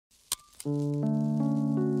Anong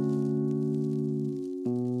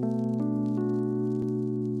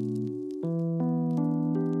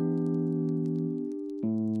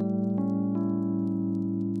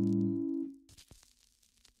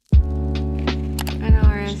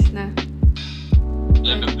oras na?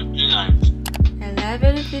 11:59.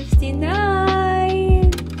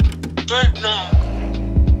 11:59! 12 na!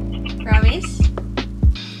 Promise?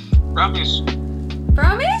 Promise!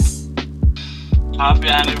 Promise?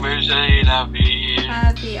 Happy anniversary, Labi!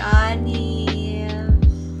 Happy Ani!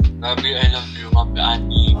 Labi, I love you, Happy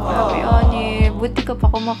Ani! Happy Ani! Buti ka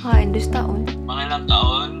pa kumakain dos taon. Mga ilang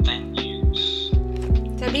taon? 10 years.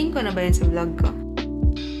 Sabihin ko na ba yun sa vlog ko?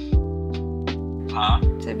 Ha?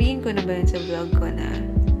 Sabihin ko na ba yun sa vlog ko na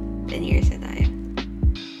 10 years na tayo?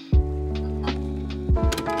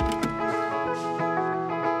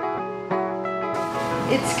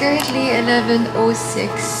 It's currently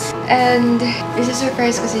 11:06 and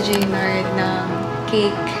isa-surprise ko si Jaynard ng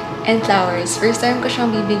cake and flowers. First time ko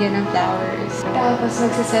siyang bibigyan ng flowers. Tapos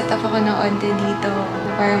magsaset up ako ng onte dito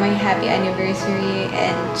para may happy anniversary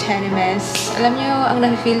and chanimes. Alam niyo, ang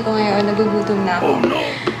na-feel ko ngayon, nagugutom na ako.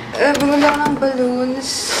 Bumili ako ng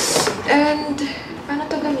balloons and paano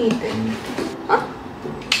to gamitin? Huh?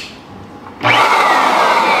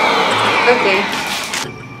 Okay.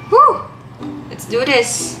 Woo! Let's do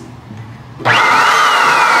this!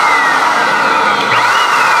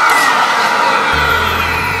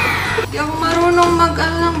 Hindi ako marunong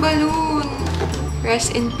mag-ano ng balloon.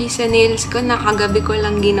 Rest in peace sa nails ko. Nakagabi ko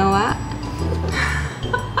lang ginawa.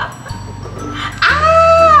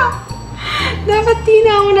 Ah! Dapat di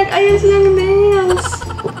na ako nag-ayos ng nails.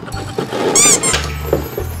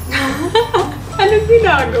 Anong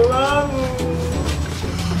ginagawa mo?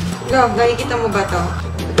 Love, nakikita mo ba to?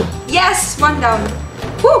 Yes! One down.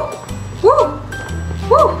 Woo! Woo!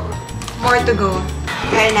 Woo! More to go.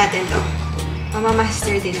 Kaya natin to.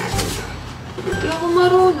 Mamamaster din natin to. Hindi ako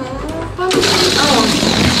marunong. Paano? Oh.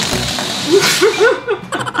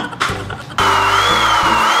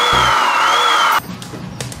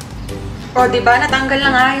 Oh, diba? Natanggal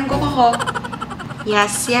na nga yung kuko ko.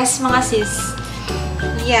 Yes. Yes, mga sis.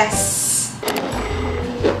 Yes.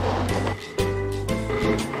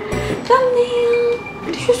 Thumbnail.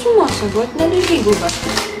 Hindi siya sumasagot. Naliligo ba?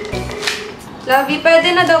 Lovey,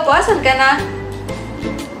 pwede na daw po. Asan ka na?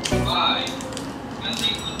 Bye!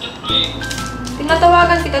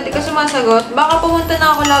 Tinatawagan kita, di ka sumasagot. Baka pumunta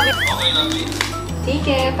na ako, Lovey. Okay, Labi.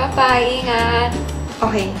 Sige, bye-bye. Ingat.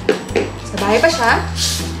 Okay. Sa bahay pa siya.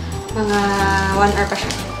 Mga 1 hour pa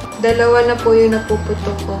siya. 2 na po yung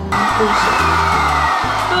napuputok kong puso.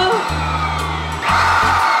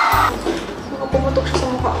 Baka pumutok siya sa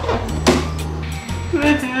mukha ko.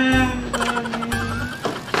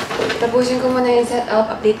 Tapusin ko muna yung setup.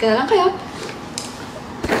 Update ka na lang kayo.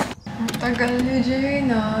 Ang tagal ni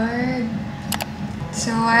Jaynard.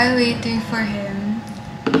 So while waiting for him,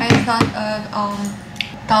 I thought of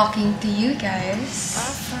talking to you guys.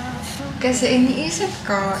 Kasi iniisip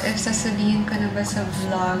ko if sasabihin ko na ba sa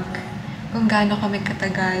vlog kung gaano kami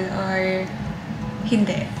katagal or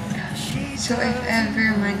hindi. So if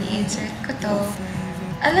ever man i-insert ko to,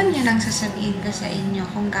 alam niyo nang sasabihin ko sa inyo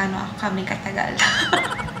kung gaano kami katagal.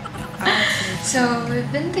 So we've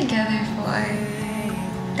been together for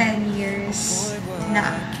 10 years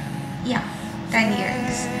na. Yeah, 10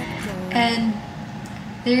 years. And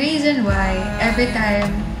the reason why every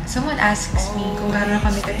time someone asks me kung gaano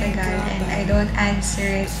kami katagal and I don't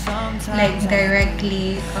answer it like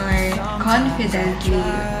directly or confidently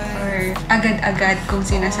or agad-agad kung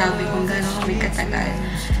sinasabi kung gaano kami katagal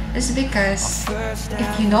is because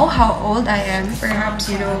if you know how old I am,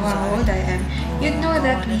 perhaps you know how old I am, you'd know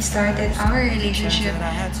that we started our relationship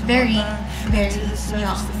very, very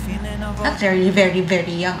young. Not very, very,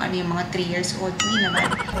 very young. Ano yung mga 3 years old? Hindi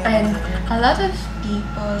naman. And a lot of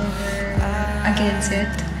people were against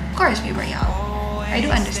it. Of course, we were young. I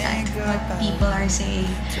do understand what people are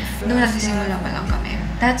saying. Noong nagsisimula pa lang kami.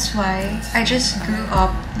 That's why I just grew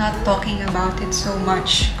up not talking about it so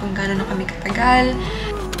much. Kung gaano na kami katagal.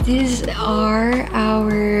 These are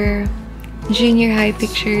our junior high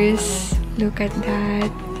pictures. Look at that.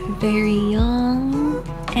 Very young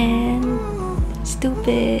and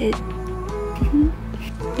stupid.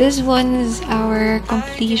 This one is our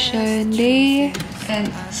completion day. And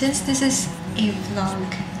since this is a vlog,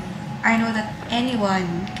 I know that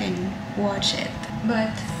anyone can watch it.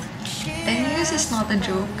 But 10 years is not a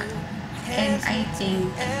joke. And I think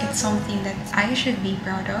it's something that I should be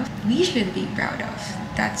proud of. We should be proud of.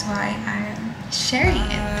 That's why I'm sharing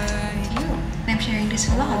it to you. I'm sharing this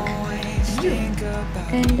vlog to you.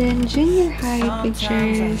 And then junior high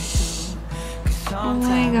pictures. Oh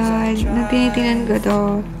my god, natinitingnan ko to.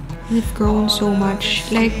 We've grown so much.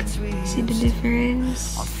 Like, see the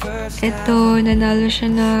difference? Ito, nanalo siya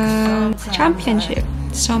ng championship.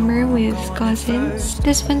 Summer with cousins.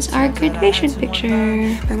 This one's our graduation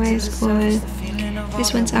picture from high school.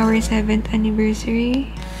 This one's our 7th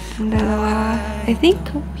anniversary. Ang dalawa. I think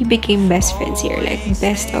we became best friends here. Like,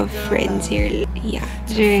 best of friends here. Yeah,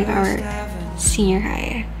 during our senior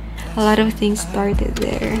high. A lot of things started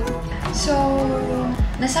there. So,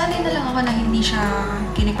 nasanay na lang ako na hindi siya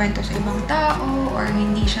kinikwento sa ibang tao or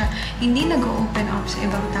hindi nag-open up sa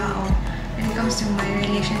ibang tao when it comes to my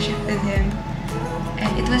relationship with him.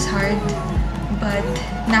 And it was hard, but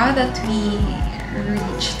now that we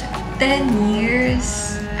reached 10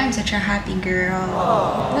 years, I'm such a happy girl.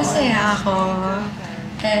 Masaya ako.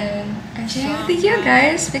 And I'm sharing it with you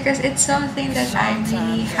guys because it's something that I'm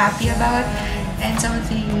really happy about and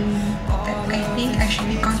something that I think I should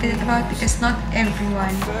be confident about because not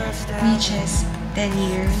everyone reaches 10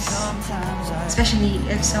 years. Especially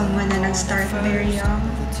if someone na nag-start very young.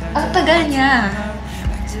 Ang tagal niya!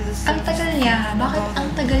 Ang tagal niya! Bakit ang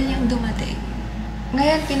tagal niyang dumating?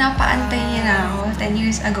 Ngayon, pinapaantay niya na ako. 10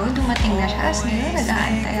 years ago, dumating na siya. So, ngayon,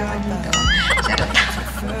 nag-aantay ako dito.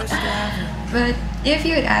 But if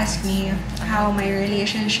you would ask me how my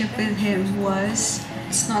relationship with him was,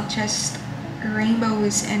 it's not just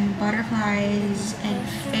rainbows and butterflies and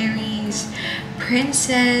fairies,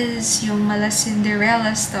 princess, yung mala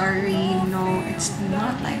Cinderella story. No, it's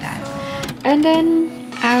not like that. And then,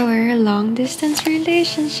 our long-distance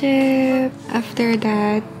relationship. After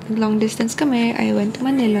that, long-distance kami. I went to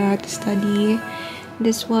Manila to study.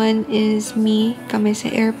 This one is me, kami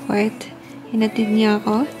sa airport. Hinatid niya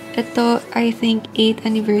ako. Ito, I think, 8th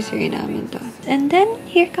anniversary namin to. And then,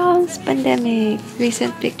 here comes pandemic.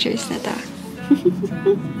 Recent pictures na ta.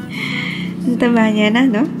 Ang taba niya na,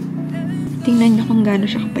 no? Tingnan niyo kung gaano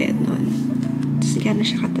siya kapayat noon. Tapos gaano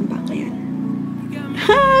siya kataba ngayon.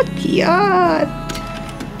 Ha! Cute!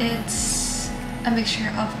 It's a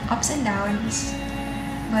mixture of ups and downs.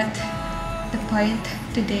 But the point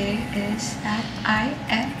today is that I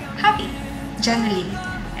am happy. Genuinely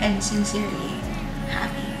and sincerely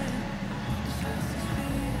happy.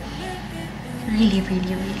 Really,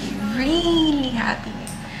 really, really, really happy.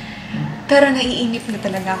 Pero naiinip na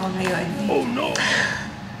talaga ako ngayon. Oh no!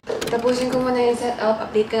 Tapusin ko muna yung setup.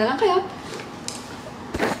 Update ka na lang kayo.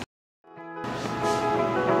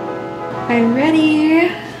 I'm ready!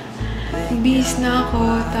 Bis na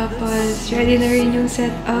ako. Tapos, ready na rin yung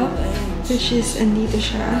setup. Which is, andito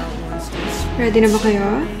siya. Ready na ba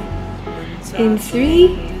kayo? In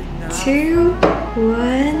 3, 2,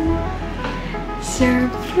 1...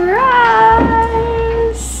 Surprise!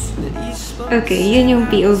 Okay, yun yung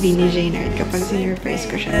POV ni Jaynard kapag sinurprise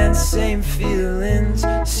ko siya. Same feelings,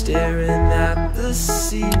 staring at the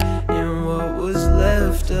sea and what was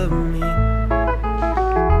left of me.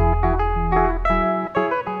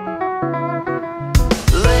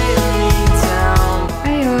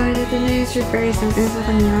 Ayun, ito na yung surprise natin sa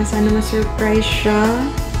kanya. Sana ma-surprise siya.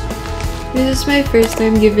 This is my first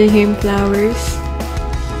time giving him flowers.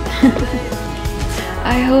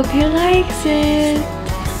 I hope he likes it!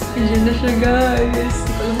 Andiyan na siya, guys.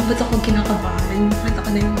 Hindi ko alam kung ba't ako kinakabahan. Ba't ako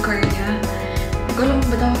na yung car niya. Hindi ko alam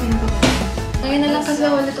kung ba't ako kinakabahan. Ngayon na lang kasi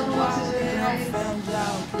ulit ako magsusurprise.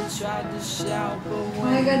 Oh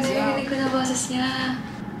my God, narinig ko na boses niya.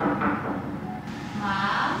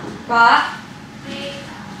 Ma? Pa?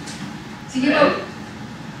 Sige po.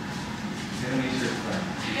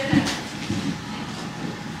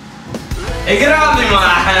 Eh, grabe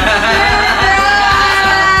man!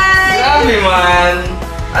 Grabe man!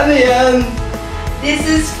 Ano yan? This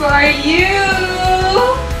is for you!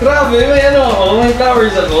 Grabe, may ano ako? May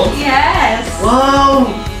flowers ako? Yes!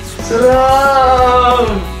 Wow! Sarap!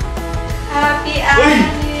 Happy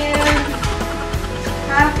Anniv!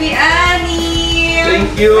 Happy Anniv!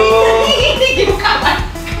 Thank you! Thank you, kaman!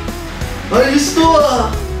 Ayos to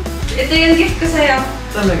ah! Ito yung gift ko sa'yo.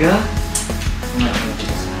 Talaga?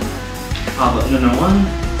 Haba na naman.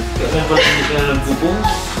 Kaya ba hindi ka na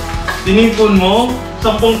nagpo-post? Tinipon mo?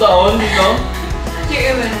 10 taon dito? Yung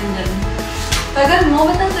iba nandyan. Tagal mo?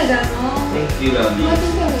 Ba't ang tagal mo? Thank you, Lovey. Ba't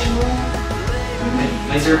ang tagal mo?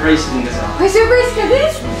 May surprise din kasi ako. May surprise ka din?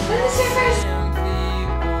 Ano surprise?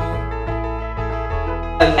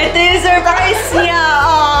 Ito yung surprise niya!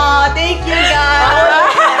 Oh, thank you, guys!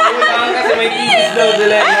 Kasi may tickets daw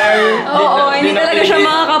sila. Oo, hindi talaga siya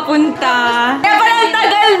makakapunta. Kaya pala ang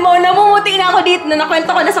tagal mo, namumuti na ako dito na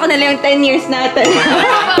nakwento ko na sa kanila yung 10 years natin.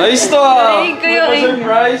 Ayos to ah! Thank you. May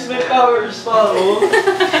surprise, may flowers pa oh.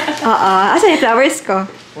 Oo, asan yung flowers ko?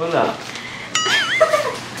 Wala.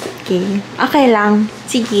 Okay. Okay lang.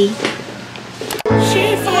 Sige.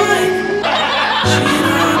 She fine.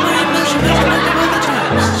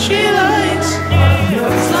 She likes.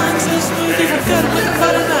 As long as it's smooth, you can cut it with a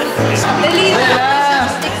butter knife.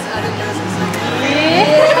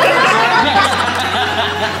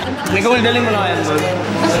 Nicole, daling mo na yan, Lord.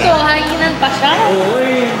 Gusto, hanginan pa siya. Oo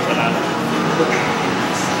eh.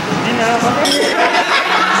 Hindi na.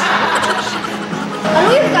 Ano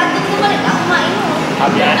yung katin ko balik? Ako kumain mo.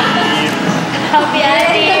 Happy Annie. Happy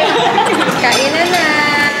Annie. Kain na na.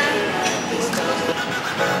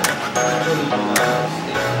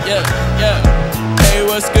 Yeah, yeah. Hey,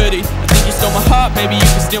 what's goody? I think you stole my heart, maybe you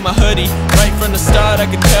can steal my hoodie. Right from the start, I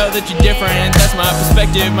could tell that you're different. That's my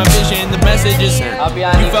perspective, my vision, the message is you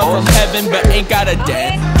fell from heaven, but ain't got a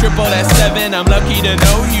dent. Triple that 7, I'm lucky to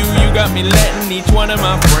know you. You got me letting each one of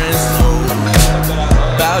my friends know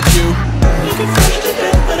about you. You can fresh to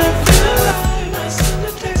death, but I feel alive. I send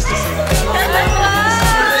a text to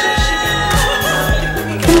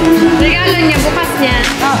Regalo niya, bukas niya.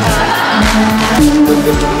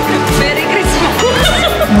 Merry Christmas.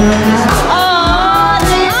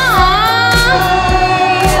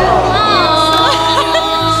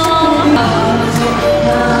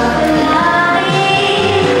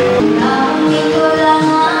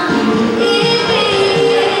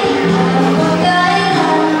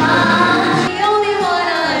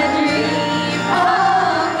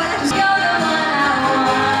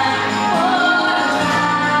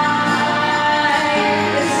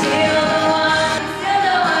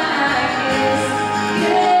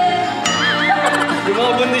 Yung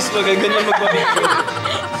mga bundis mo, ganyan magpapicture.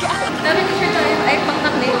 Dami ko siya tayo. Ay,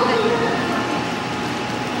 pang-naklit.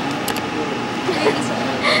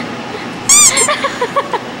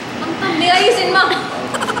 Pang-tamli, ayusin mo!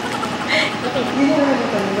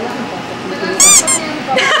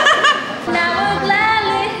 Now I'll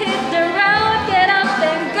gladly hit the road, get up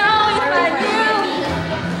and go if I knew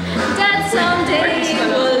that someday it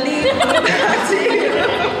will lead me back to you.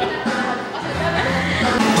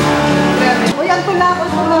 Uy, ang tulakot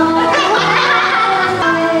mo lang.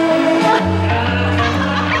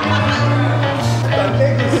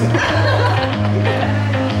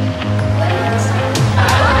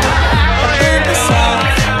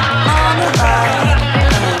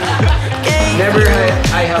 Never have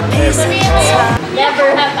I ever. Never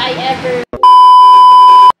have I ever.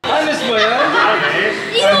 Honest mo yan?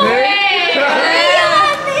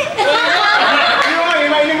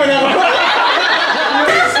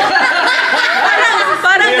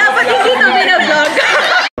 Parang dapat hindi ito binablog.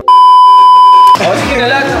 Oh, sige na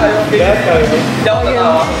lang. Hindi ako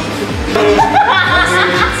tatawa.